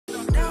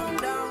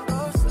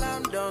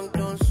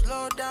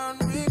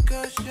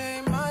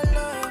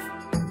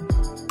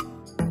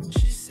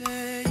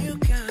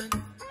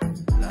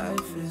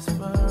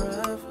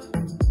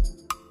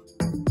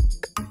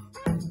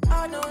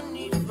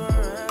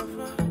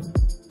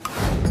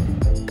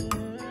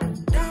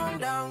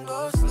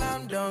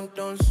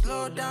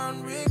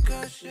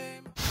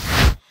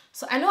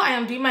So I know I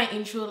am doing my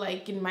intro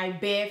like in my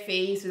bare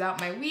face without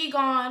my wig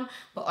on,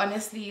 but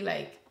honestly,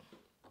 like,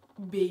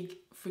 big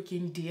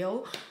freaking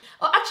deal.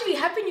 Oh, actually,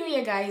 happy new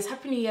year, guys.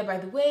 Happy new year, by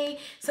the way.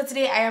 So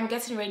today I am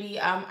getting ready.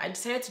 I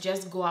decided to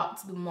just go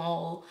out to the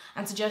mall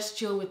and to just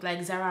chill with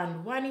like Zara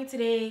and Wani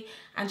today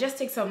and just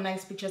take some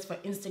nice pictures for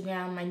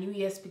Instagram, my new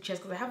year's pictures,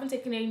 because I haven't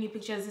taken any new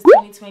pictures this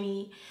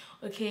 2020.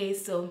 Okay,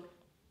 so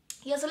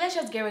yeah, so let's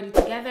just get ready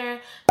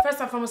together.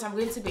 First and foremost, I'm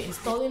going to be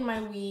installing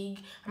my wig.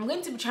 I'm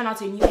going to be trying out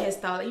a new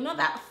hairstyle. You know,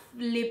 that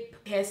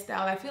flip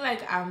hairstyle. I feel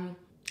like I'm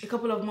a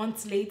couple of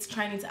months late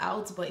trying it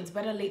out, but it's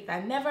better late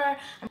than never.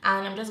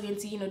 And I'm just going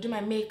to, you know, do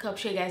my makeup,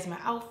 show you guys my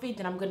outfit,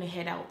 then I'm going to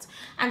head out.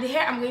 And the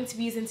hair I'm going to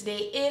be using today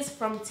is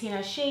from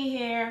Tinashe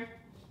Hair.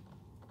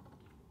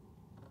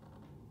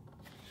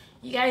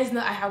 You guys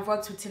know I have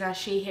worked with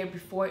Tinashe Hair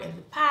before in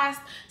the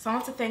past, so I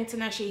want to thank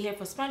Tinashe Hair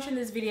for sponsoring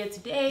this video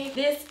today.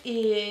 This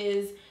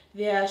is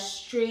their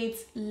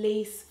straight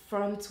lace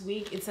front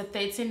wig. It's a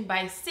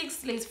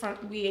 13x6 lace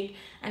front wig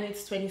and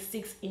it's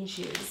 26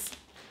 inches.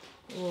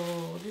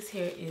 Whoa, this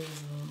hair is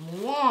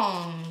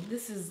long.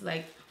 This is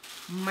like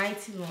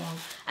mighty long.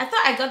 I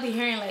thought I got the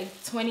hair in like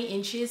 20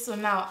 inches, so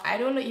now I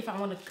don't know if I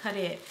want to cut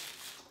it.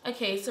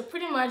 Okay, so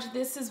pretty much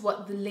this is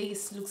what the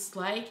lace looks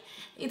like.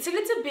 It's a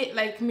little bit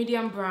like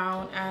medium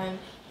brown, and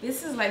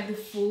this is like the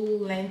full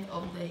length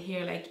of the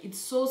hair. Like, it's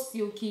so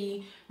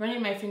silky,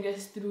 running my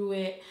fingers through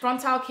it.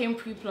 Frontal came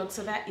pre-plucked,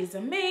 so that is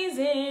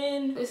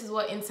amazing. This is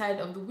what inside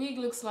of the wig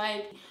looks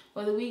like.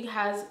 But the wig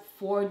has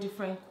 4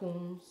 different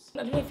combs. I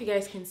don't know if you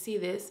guys can see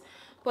this,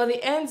 but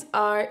the ends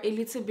are a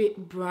little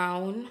bit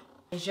brown.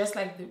 It's just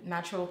like the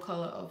natural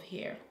color of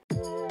hair.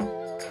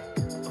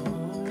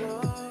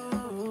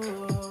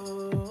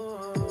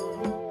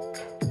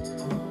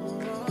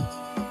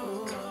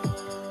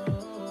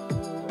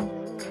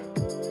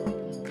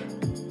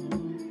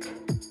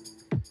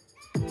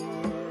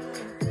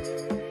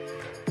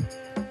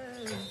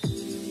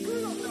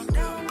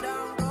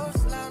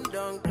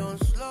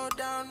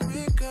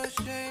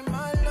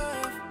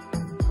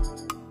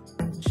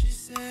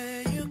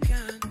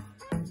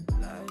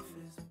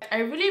 I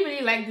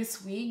really like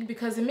this wig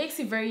because it makes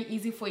it very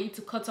easy for you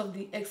to cut off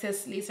the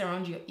excess lace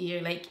around your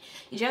ear. Like,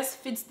 it just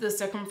fits the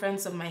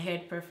circumference of my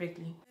head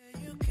perfectly.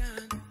 You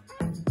can.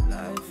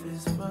 Life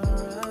is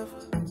forever.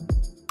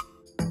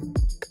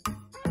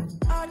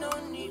 I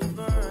don't need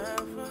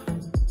forever.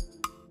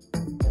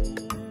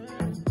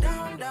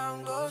 Down,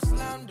 down, go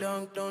slam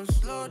dunk, don't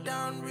slow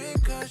down,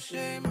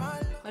 Ricochet, my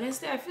love.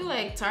 Honestly, I feel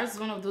like Tarte is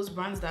one of those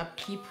brands that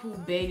people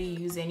barely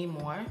use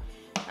anymore.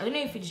 I don't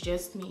know if it's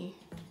just me.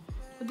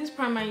 But this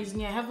primer I'm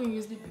using, I haven't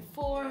used it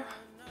before.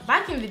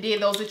 Back in the day,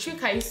 there was a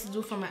trick I used to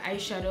do for my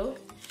eyeshadow,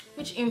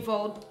 which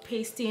involved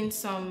pasting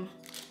some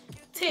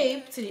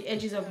tape to the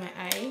edges of my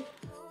eye.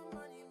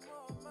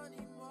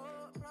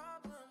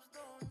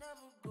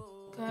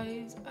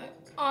 Guys, I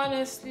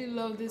honestly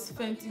love this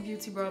Fenty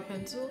Beauty Brow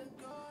Pencil.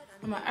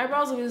 And my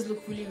eyebrows always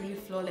look really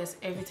flawless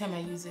every time I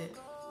use it.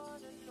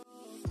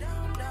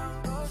 Down,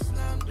 down, go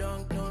slam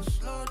dunk, don't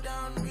slow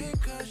down,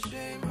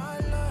 Ricochet, my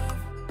love.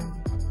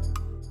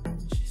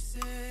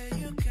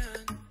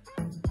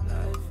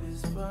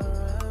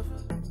 Forever.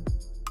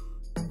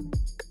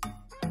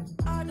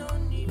 I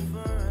don't need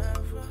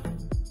forever.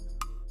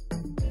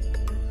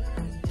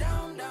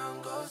 Down,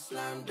 down, go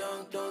slam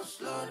dunk, don't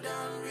slow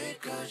down,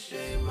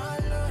 Ricochet, my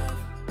love.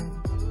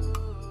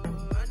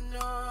 I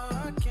know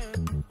I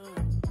can't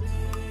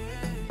play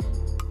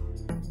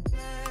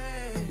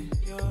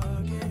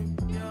your game,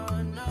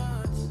 you're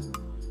not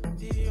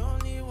the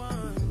only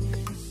one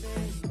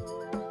insane.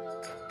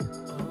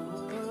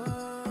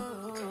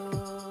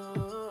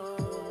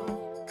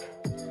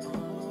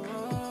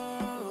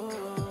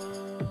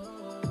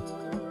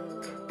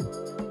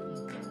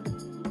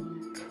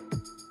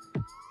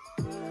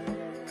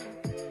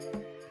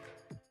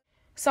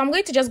 So I'm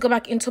going to just go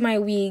back into my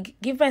wig,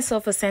 give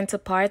myself a center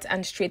part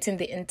and straighten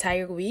the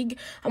entire wig.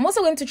 I'm also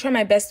going to try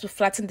my best to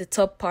flatten the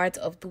top part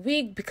of the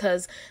wig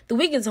because the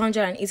wig is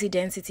 180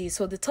 density,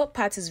 so the top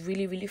part is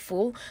really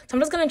full. So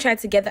I'm just going to try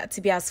to get that to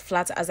be as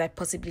flat as I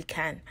possibly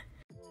can.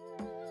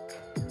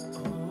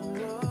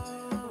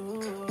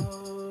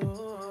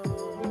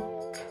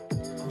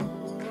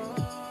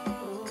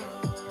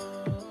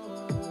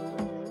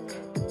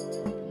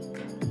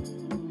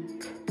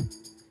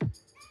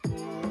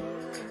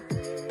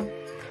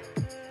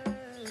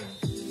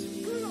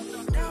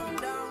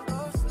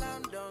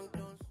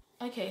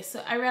 Okay,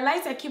 so I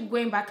realized I keep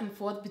going back and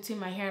forth between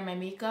my hair and my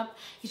makeup.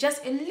 It's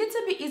just a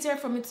little bit easier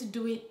for me to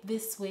do it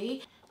this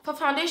way. For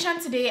foundation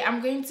today,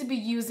 I'm going to be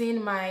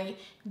using my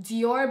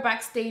Dior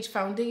Backstage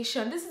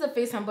foundation. This is a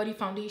face and body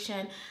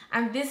foundation,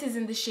 and this is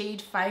in the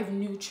shade 5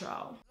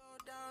 Neutral.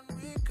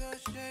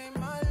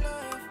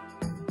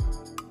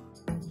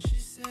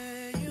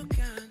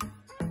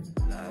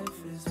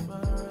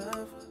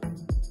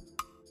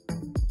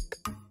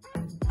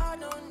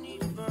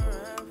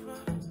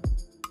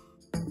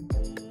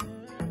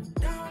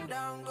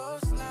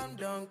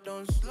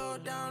 Don't slow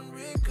down,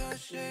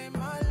 Ricochet,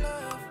 my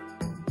love.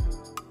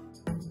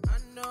 I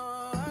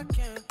know I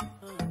can't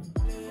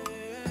play.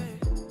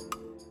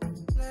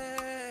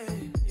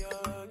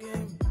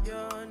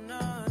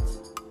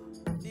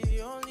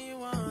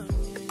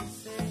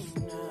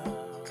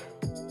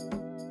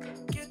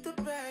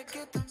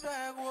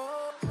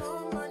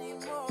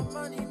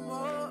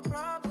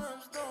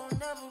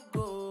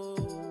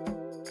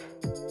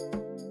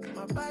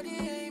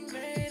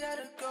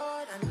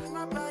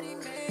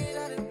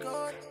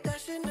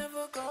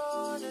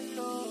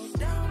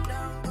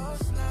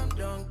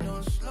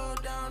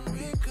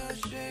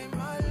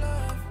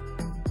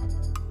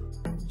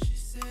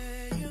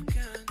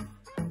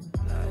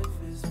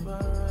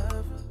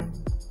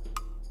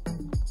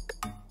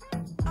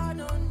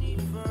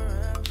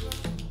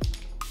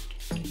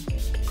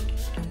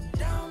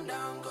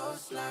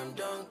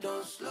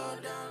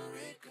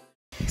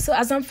 So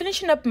as I'm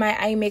finishing up my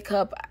eye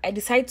makeup, I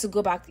decide to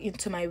go back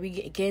into my wig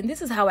again.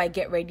 This is how I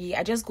get ready.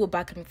 I just go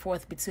back and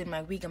forth between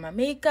my wig and my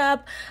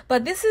makeup.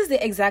 But this is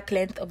the exact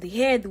length of the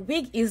hair. The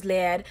wig is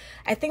layered.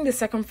 I think the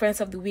circumference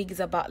of the wig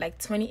is about like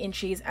 20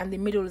 inches and the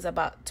middle is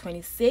about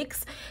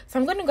 26. So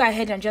I'm going to go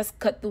ahead and just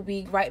cut the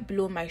wig right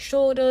below my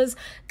shoulders.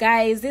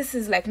 Guys, this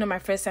is like not my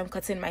first time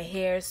cutting my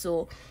hair.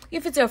 So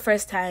if it's your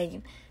first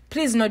time,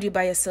 please do not do it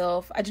by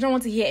yourself. I do not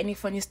want to hear any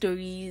funny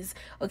stories.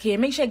 Okay,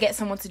 make sure you get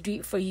someone to do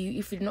it for you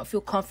if you do not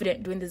feel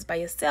confident doing this by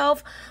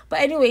yourself. But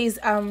anyways,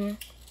 I'm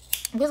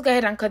just go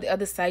ahead and cut the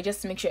other side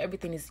just to make sure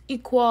everything is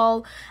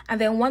equal. And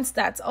then once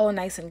that's all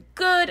nice and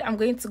good, I'm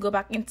going to go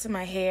back into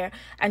my hair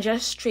and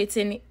just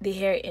straighten the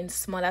hair in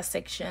smaller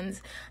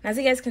sections. And as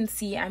you guys can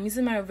see, I'm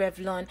using my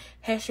Revlon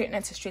hair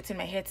straightener to straighten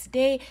my hair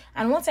today.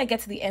 And once I get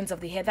to the ends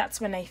of the hair,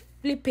 that's when I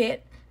flip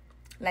it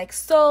like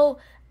so.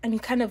 And you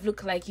kind of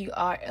look like you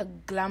are a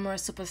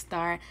glamorous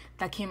superstar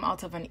that came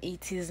out of an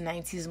 80s,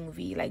 90s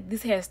movie. Like,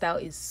 this hairstyle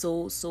is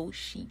so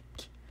chic.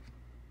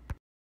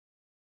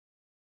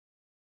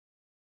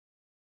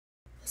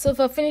 So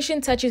for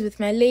finishing touches with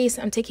my lace,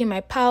 I'm taking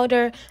my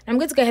powder. And I'm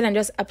going to go ahead and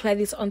just apply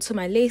this onto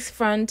my lace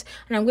front.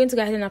 And I'm going to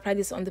go ahead and apply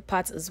this on the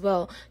parts as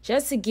well,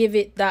 just to give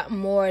it that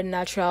more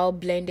natural,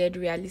 blended,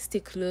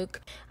 realistic look.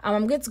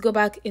 I'm going to go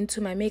back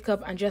into my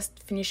makeup and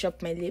just finish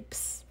up my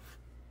lips.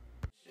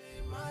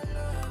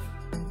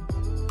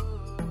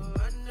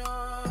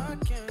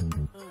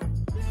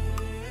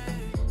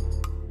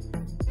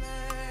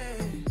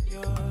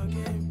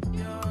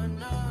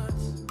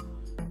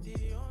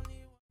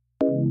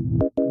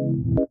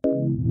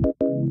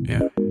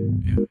 Yeah.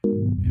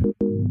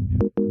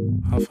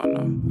 Half an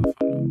hour.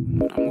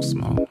 I'm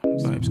small.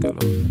 Vibes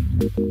galore.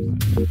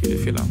 You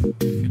feel it?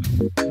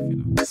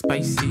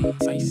 Spicy,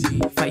 feisty.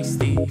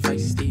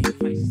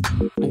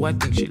 Oh, I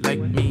think she like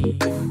me.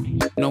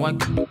 No, I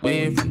got the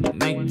way from the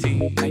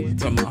 90s.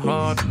 From my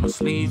heart on my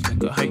sleeves,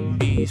 like a hype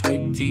beast,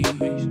 hype tee.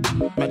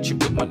 Match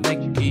it with my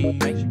Nike.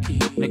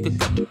 Nigga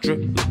got the drip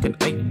like an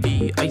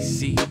IV,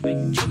 icy.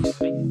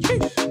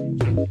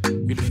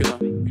 You feel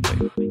it?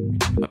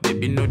 My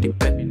baby know the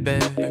pepper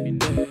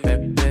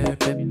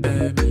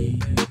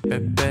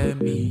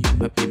me.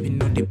 My baby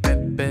know the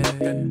pepper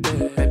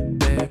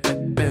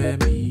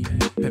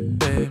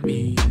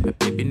me. My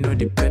baby know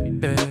the pepper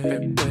me.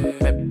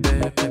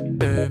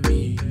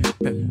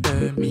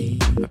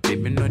 My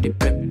baby know the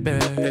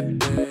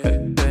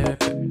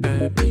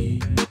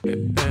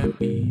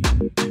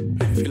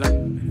I feel like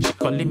she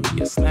calling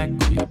me a snack,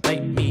 you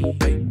bite me.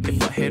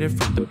 If I hit her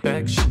from the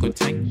back, she go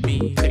tank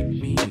me.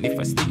 And if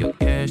I steal your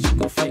gas, she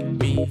go fight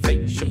me.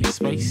 Show me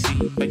spicy,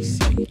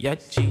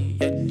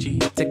 yachi. I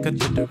take her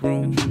to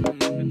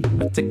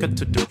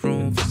the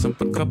room. For some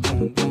pick up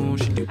boom boom.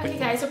 Okay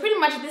guys, so pretty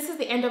much this is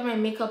the end of my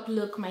makeup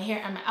look, my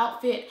hair and my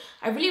outfit.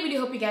 I really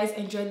hope you guys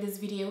enjoyed this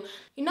video.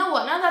 You know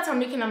what, now that I'm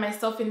looking at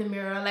myself in the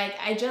mirror, like,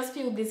 I just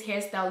feel this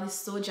hairstyle is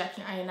so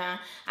Jackie Aina,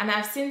 and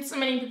I've seen so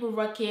many people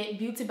rock it.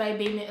 Beauty by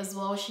Baby as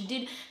well, she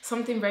did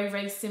something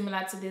very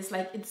similar to this.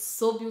 Like, it's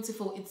so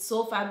beautiful, it's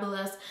so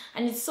fabulous,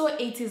 and it's so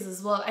 80s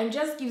as well, and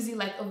just gives you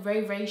like a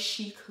very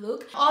chic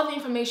look. All the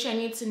information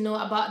you need to know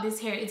about this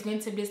hair is going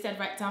to be listed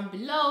right down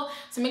below,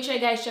 so make sure you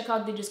guys check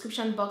out the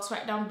description box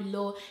right down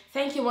below.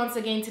 Thank you once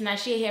again to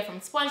Tinashe Hair from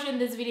sponsoring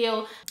this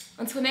video.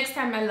 Until next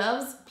time, my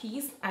loves,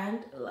 peace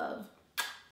and love.